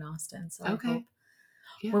Broadway in Austin. So I hope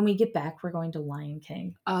when we get back, we're going to Lion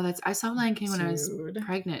King. Oh, I saw Lion King when I was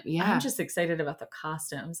pregnant. Yeah. I'm just excited about the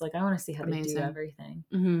costumes. Like, I want to see how they do everything.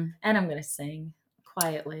 Mm-hmm. And I'm going to sing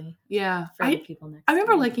quietly. Yeah. For the people next I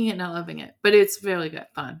remember to me. liking it, not loving it, but it's really good.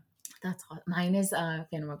 Fun. That's awesome. Mine is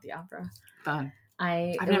Phantom of the Opera. Fun.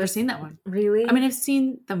 I've never seen that one. Really? I mean, I've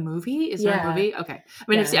seen the movie. Is there a movie? Okay. I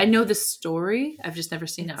mean, I know the story. I've just never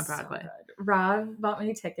seen it on Broadway. So Rob bought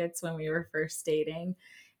me tickets when we were first dating,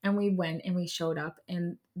 and we went and we showed up,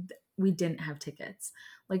 and we didn't have tickets.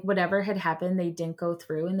 Like, whatever had happened, they didn't go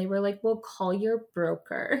through, and they were like, "Well, call your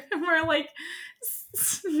broker." And we're like,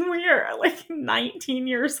 we are like 19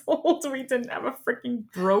 years old. We didn't have a freaking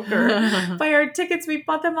broker buy our tickets. We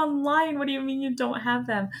bought them online. What do you mean you don't have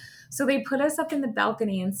them? So they put us up in the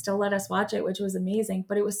balcony and still let us watch it, which was amazing.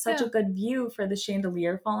 But it was such a good view for the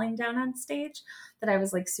chandelier falling down on stage that I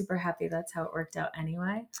was like super happy that's how it worked out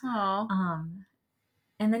anyway. Aww.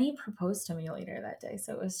 And then he proposed to me later that day.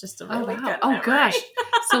 So it was just a really good Oh, memory. gosh.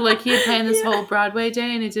 So, like, he had planned this whole Broadway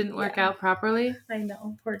day and it didn't work out properly? I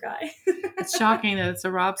know. Poor guy. It's shocking that it's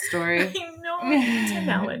a Rob story. I know. Tim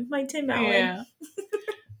Allen. My Tim Allen. Yeah.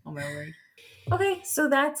 Oh, my word. Okay, so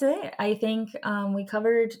that's it. I think we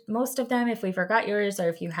covered most of them. If we forgot yours or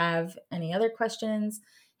if you have any other questions,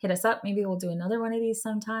 hit us up. Maybe we'll do another one of these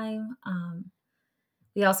sometime.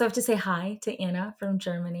 We also have to say hi to Anna from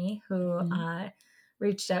Germany who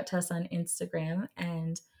reached out to us on Instagram.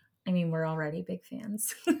 And I mean, we're already big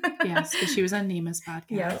fans. Yes, because she was on Nima's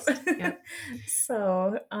podcast. Yep.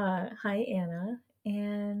 So hi, Anna.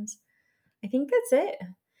 And I think that's it.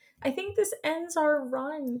 I think this ends our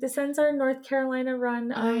run. This ends our North Carolina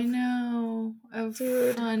run. I know. A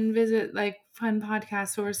fun visit, like fun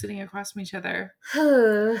podcast where we're sitting across from each other.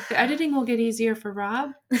 The editing will get easier for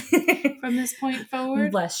Rob from this point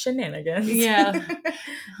forward. Less shenanigans. Yeah.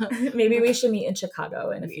 Maybe we should meet in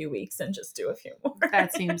Chicago in a few weeks and just do a few more.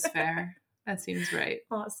 That seems fair. That seems right.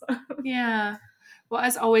 Awesome. Yeah. Well,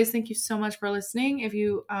 as always, thank you so much for listening. If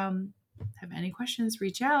you have any questions,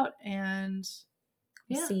 reach out and...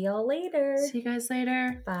 Yeah. See y'all later. See you guys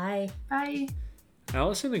later. Bye. Bye.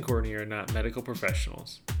 Allison and Courtney are not medical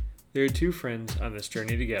professionals. They are two friends on this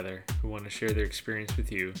journey together who want to share their experience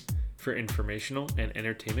with you for informational and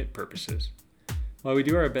entertainment purposes. While we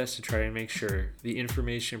do our best to try and make sure the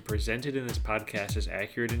information presented in this podcast is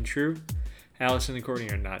accurate and true, Allison and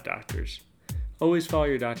Courtney are not doctors. Always follow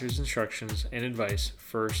your doctor's instructions and advice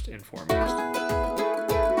first and foremost.